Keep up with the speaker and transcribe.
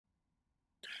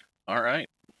Alright,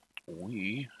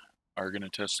 we are going to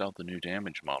test out the new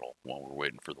damage model while we're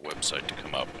waiting for the website to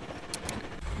come up.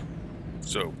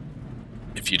 So,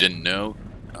 if you didn't know,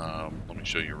 let me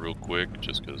show you real quick,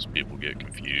 just because people get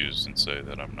confused and say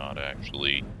that I'm not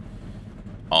actually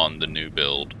on the new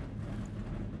build.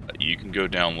 You can go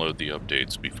download the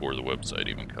updates before the website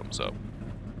even comes up.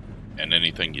 And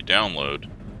anything you download,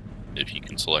 if you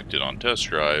can select it on test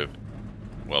drive,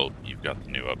 well, you've got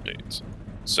the new updates.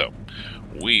 So,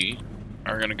 we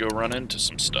are going to go run into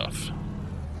some stuff.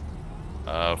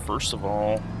 First of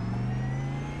all,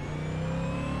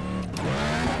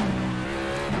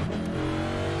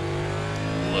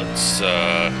 let's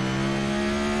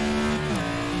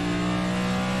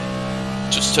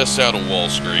just test out a wall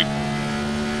scrape,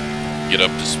 get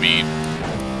up to speed.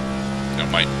 I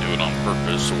might do it on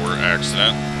purpose or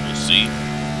accident, we'll see.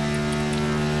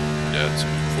 Add some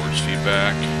force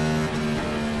feedback.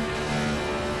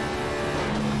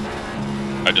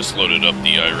 I just loaded up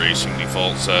the iRacing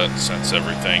default set since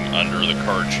everything under the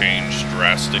car changed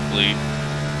drastically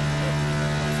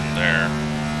from there.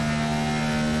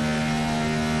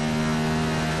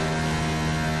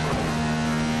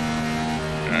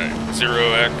 Alright,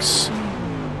 0x.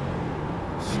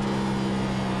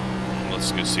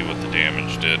 Let's go see what the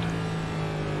damage did.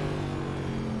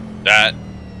 That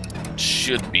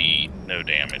should be no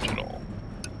damage at all.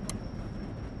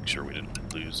 Make sure we didn't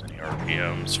lose any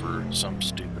RPMs for some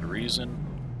stupid reason.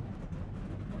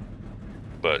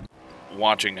 But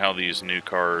watching how these new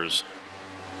cars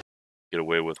get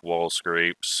away with wall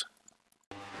scrapes,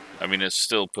 I mean, it's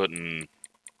still putting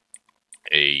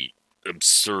a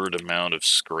absurd amount of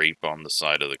scrape on the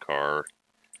side of the car.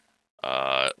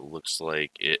 It looks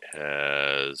like it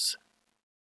has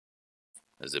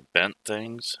it bent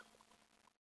things?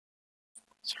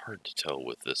 It's hard to tell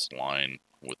with this line,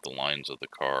 with the lines of the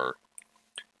car.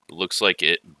 It looks like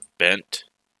it bent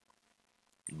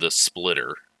the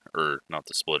splitter, or not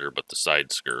the splitter, but the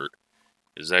side skirt.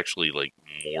 It's actually like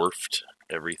morphed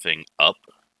everything up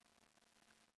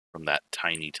from that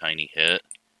tiny hit,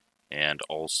 and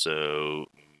also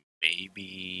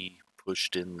maybe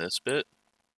pushed in this bit.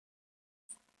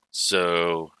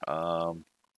 So,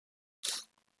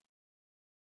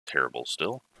 terrible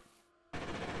still.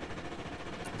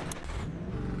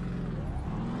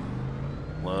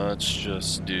 Let's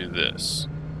just do this.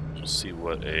 Let's see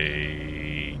what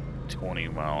a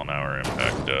 20-mile-an-hour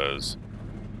impact does.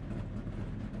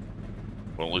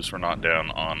 Well, at least we're not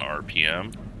down on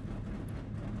RPM.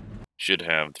 Should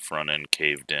have the front end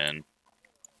caved in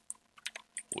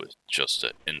with just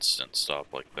an instant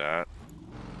stop like that.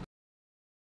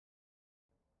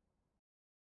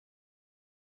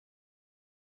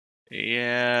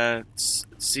 Yeah,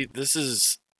 see, this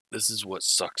is what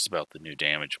sucks about the new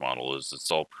damage model, is it's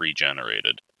all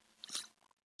pre-generated.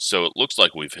 So it looks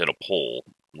like we've hit a pole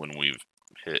when we've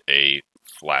hit a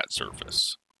flat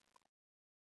surface.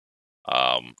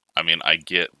 I mean, I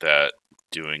get that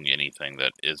doing anything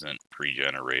that isn't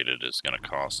pre-generated is going to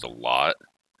cost a lot,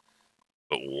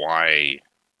 but why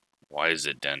is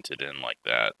it dented in like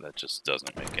that? That just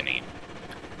doesn't make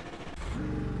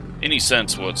any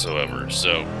sense whatsoever.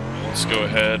 So let's go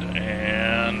ahead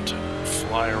and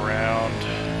fly around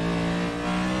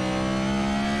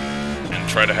and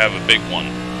try to have a big one.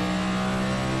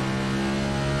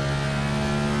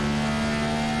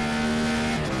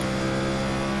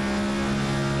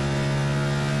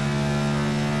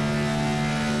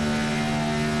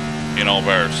 Being all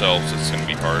by ourselves, it's going to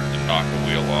be hard to knock a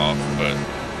wheel off, but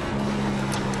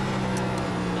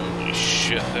holy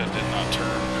shit, that did not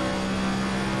turn.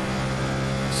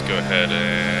 Let's go ahead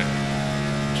and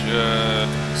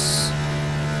just...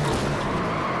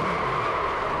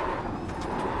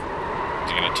 Is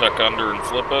he going to tuck under and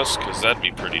flip us? Because that'd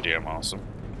be pretty damn awesome.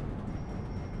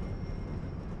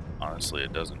 Honestly,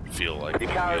 it doesn't feel like the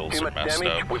wheels are messed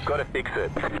up. We've got to fix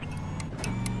it.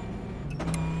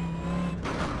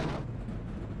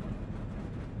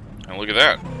 And look at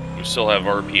that. We still have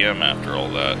RPM after all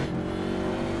that.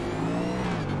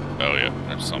 Oh yeah,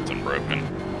 there's something broken.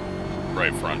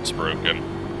 Right front's broken.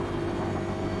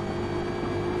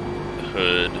 The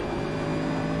hood.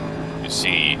 You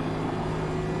see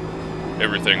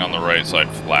everything on the right side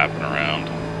flapping around.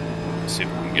 Let's see if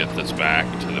we can get this back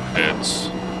to the pits.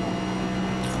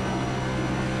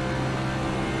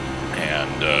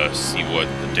 And see what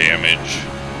the damage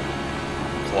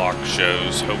clock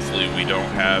shows. Hopefully we don't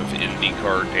have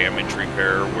IndyCar damage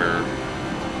repair where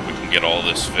we can get all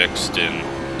this fixed in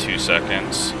 2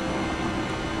 seconds.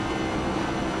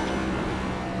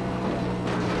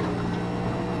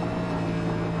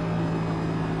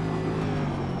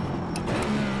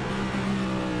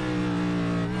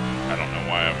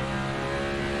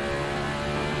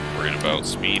 about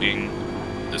speeding.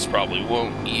 This probably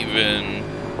won't even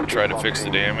try to fix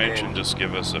the damage and just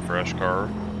give us a fresh car.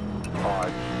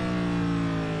 5,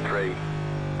 3,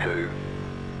 2,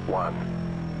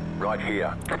 1. Right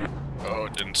here. Oh,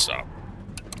 it didn't stop.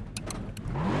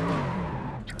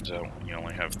 Turns out when you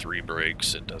only have 3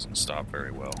 brakes, it doesn't stop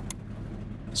very well.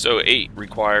 So 8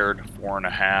 required,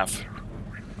 4.5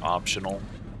 optional.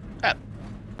 That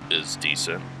is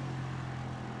decent.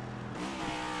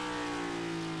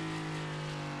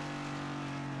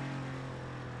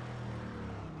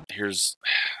 Here's,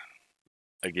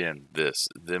 again,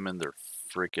 them and their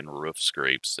freaking roof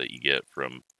scrapes that you get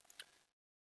from,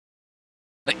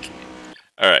 like,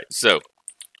 alright, so,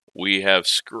 we have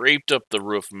scraped up the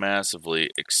roof massively,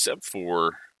 except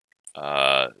for,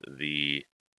 what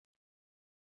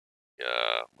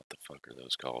the fuck are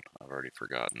those called? I've already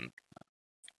forgotten.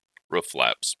 Roof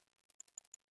flaps.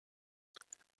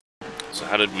 So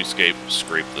how did we scrape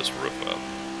this roof up?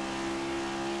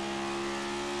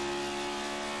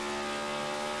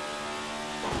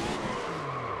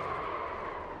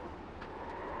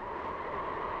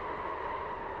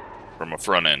 From a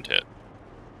front end hit.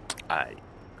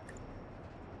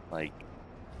 Like,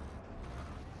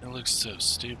 it looks so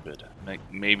stupid. Like,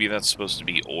 maybe that's supposed to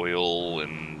be oil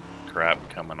and crap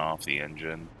coming off the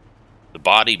engine. The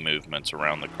body movements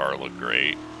around the car look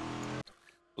great.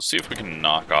 We'll see if we can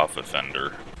knock off a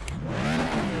fender.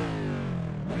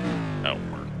 No,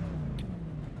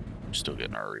 we're still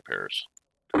getting our repairs.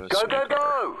 Go, go,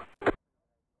 go!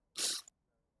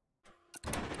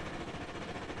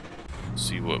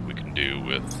 See what we can do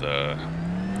with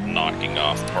knocking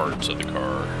off parts of the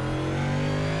car.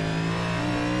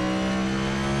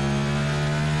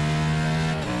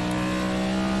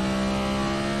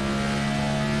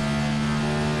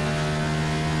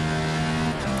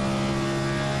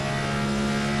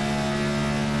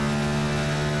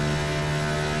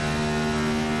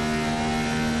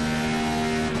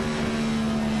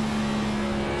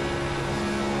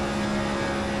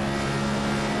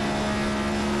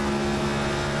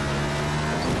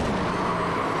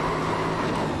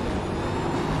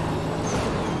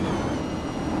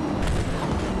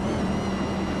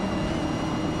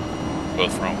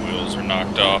 Both front wheels are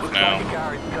knocked off now. The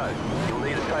car is toast. You'll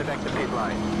need to tow back to pit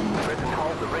lane. Press and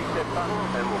hold the reset button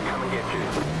and we'll come and get you.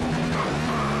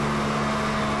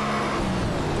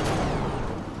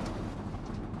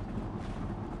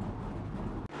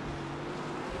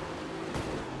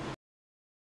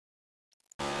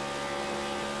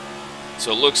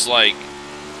 So it looks like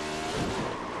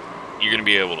you're going to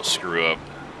be able to screw up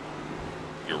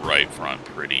your right front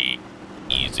pretty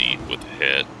easy with a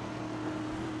hit.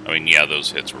 I mean, yeah,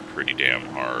 those hits were pretty damn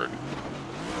hard.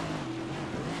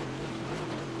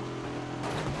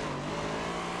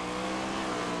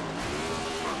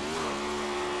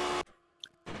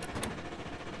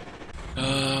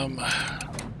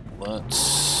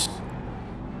 Let's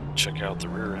check out the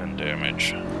rear end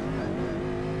damage.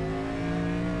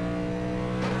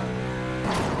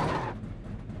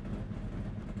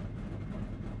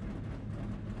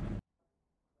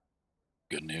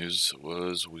 Good news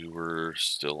was we were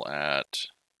still at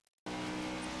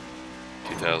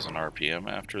 2,000 RPM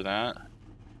after that.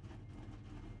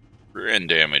 Rear end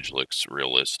damage looks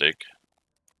realistic.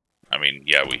 I mean,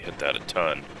 yeah, we hit that a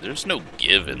ton. There's no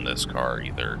give in this car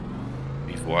either.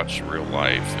 If you've watched real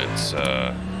life, it's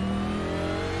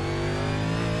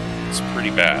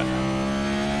pretty bad.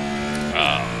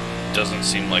 Doesn't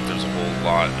seem like there's a whole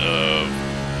lot of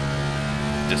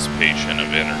dissipation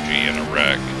of energy in a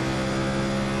wreck.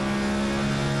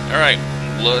 Alright,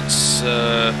 let's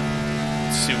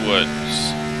see what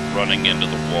running into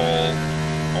the wall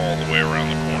all the way around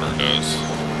the corner does.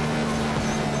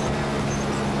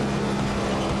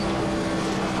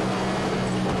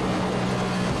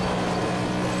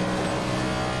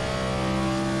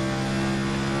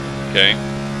 Okay,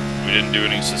 we didn't do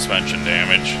any suspension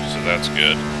damage, so that's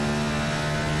good.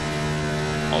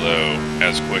 Although,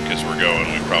 as quick as we're going,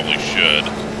 we probably should.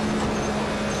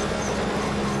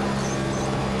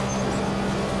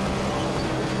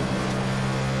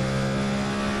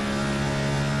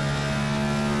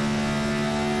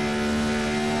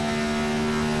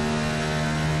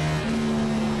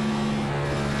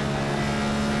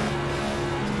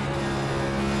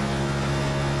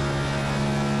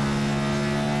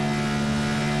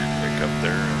 Up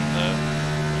there in the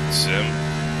sim.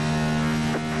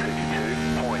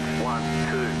 52.128.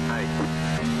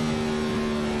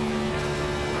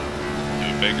 Do a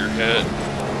bigger hit.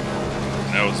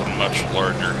 That was a much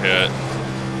larger hit.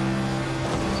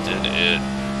 Did it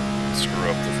screw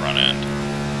up the front end?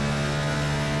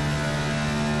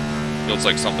 Feels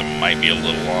like something might be a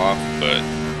little off, but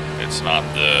it's not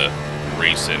the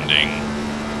race ending.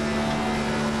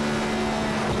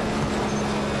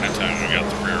 That time we got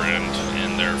the rear end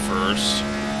in there first.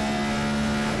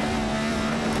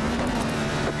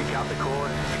 Pick out the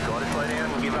course, you've got to slow down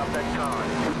and give up that time.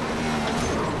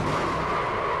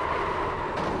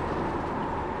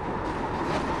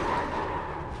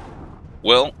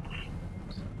 Well,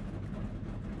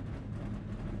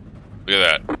 look at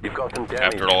that. You've got some damage.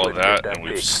 After all of Let's get that, and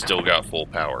we've fixed. still got full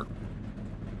power.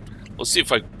 Let's see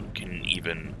if I can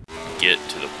even get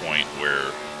to the point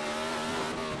where...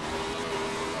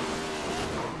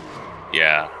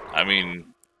 Yeah, I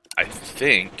mean, I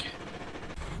think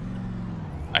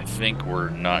we're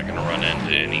not going to run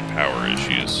into any power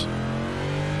issues.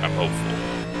 I'm hopeful.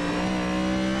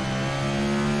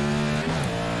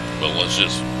 But let's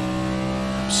just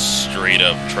straight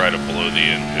up try to blow the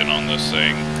engine on this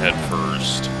thing head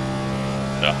first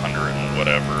to 100 and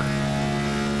whatever.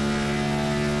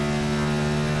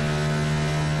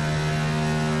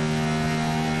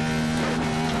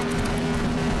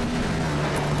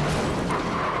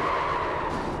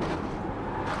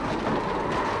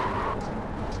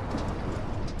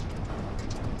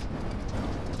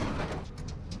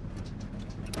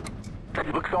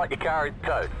 Looks like your car is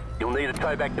towed. You'll need a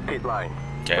tow back to pit lane.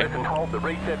 Okay. Press and hold the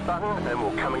reset button and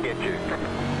we'll come and get you.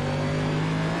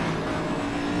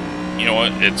 You know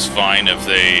what? It's fine if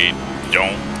they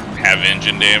don't have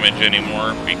engine damage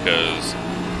anymore, because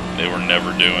they were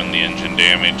never doing the engine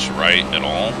damage right at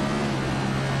all.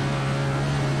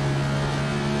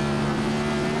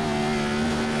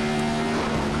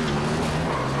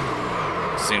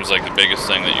 Seems like the biggest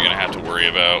thing that you're going to have to worry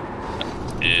about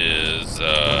is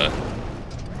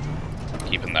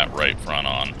keeping that right front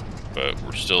on. But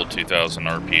we're still 2,000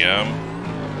 RPM.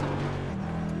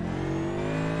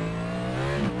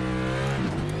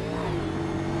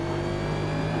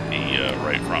 The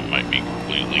right front might be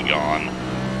completely gone.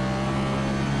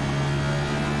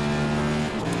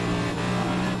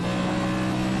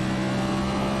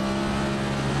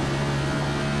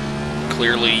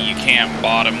 Clearly you can't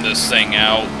bottom this thing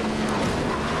out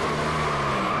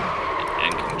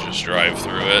and can just drive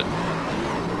through it.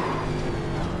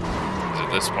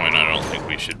 At this point, I don't think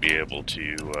we should be able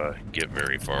to get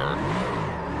very far.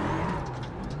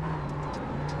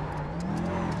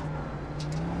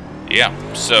 Yeah,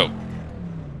 so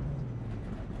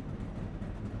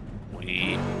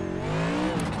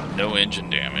no engine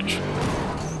damage.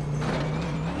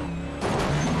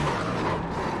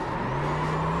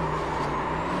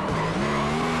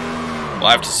 We'll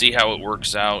have to see how it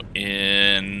works out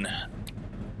in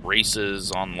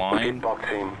races online. Box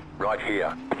in right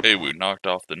here. Hey, we knocked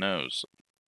off the nose.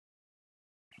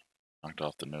 Knocked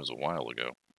off the nose a while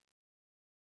ago.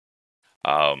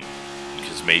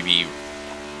 Because maybe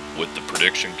with the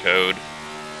prediction code,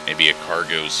 maybe a car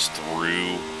goes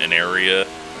through an area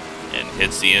and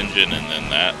hits the engine, and then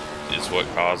that is what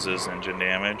causes engine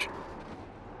damage.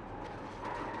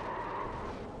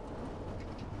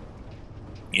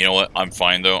 You know what? I'm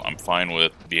fine though. I'm fine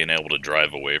with being able to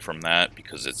drive away from that,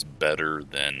 because it's better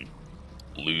than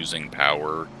losing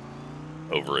power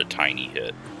over a tiny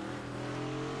hit.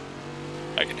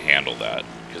 I can handle that,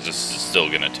 because this is still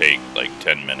going to take like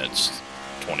 10 minutes,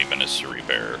 20 minutes to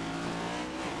repair.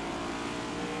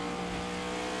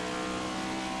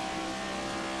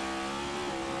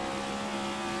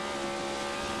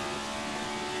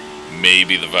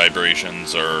 Maybe the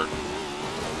vibrations are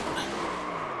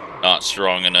not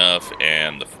strong enough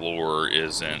and the floor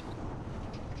isn't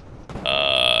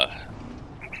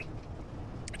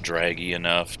draggy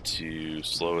enough to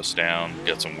slow us down.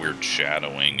 Got some weird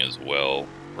shadowing as well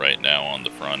right now on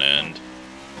the front end.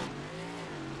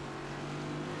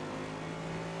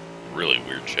 Really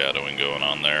weird shadowing going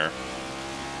on there,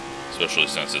 especially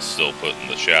since it's still putting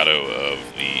the shadow of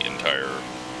the entire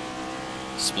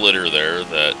splitter there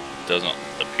that doesn't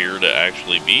appear to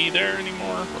actually be there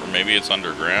anymore. Or maybe it's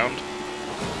underground.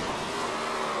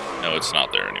 No, it's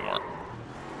not there anymore,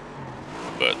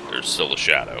 but there's still a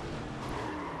shadow.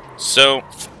 So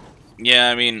yeah,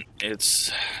 I mean,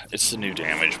 it's the new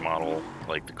damage model.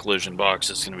 Like, the collision box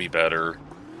is going to be better.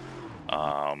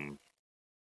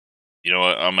 You know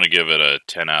what, I'm going to give it a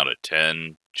 10 out of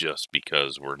 10, just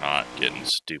because we're not getting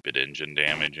stupid engine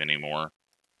damage anymore.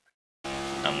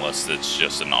 Unless it's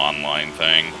just an online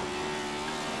thing.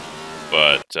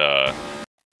 But,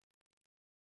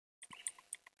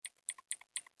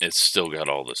 it's still got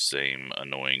all the same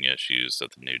annoying issues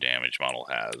that the new damage model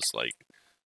has, like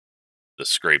the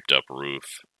scraped up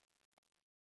roof.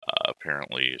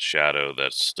 Apparently a shadow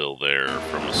that's still there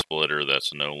from a splitter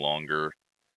that's no longer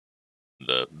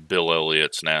the Bill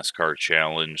Elliott's NASCAR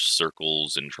challenge,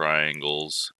 circles and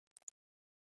triangles.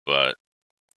 But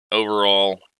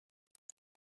overall,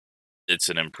 it's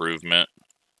an improvement.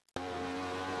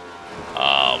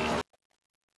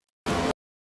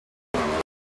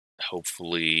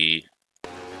 Hopefully,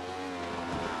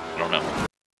 I don't know.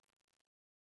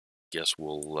 Guess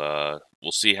we'll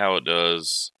see how it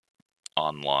does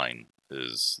online.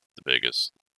 Is the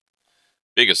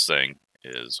biggest thing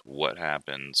is what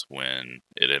happens when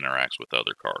it interacts with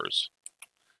other cars,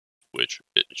 which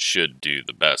it should do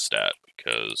the best at,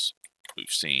 because we've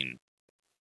seen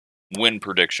when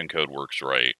prediction code works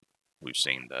right, we've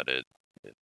seen that it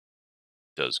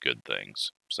does good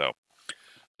things. So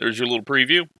there's your little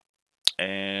preview,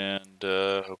 and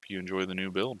hope you enjoy the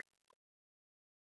new build.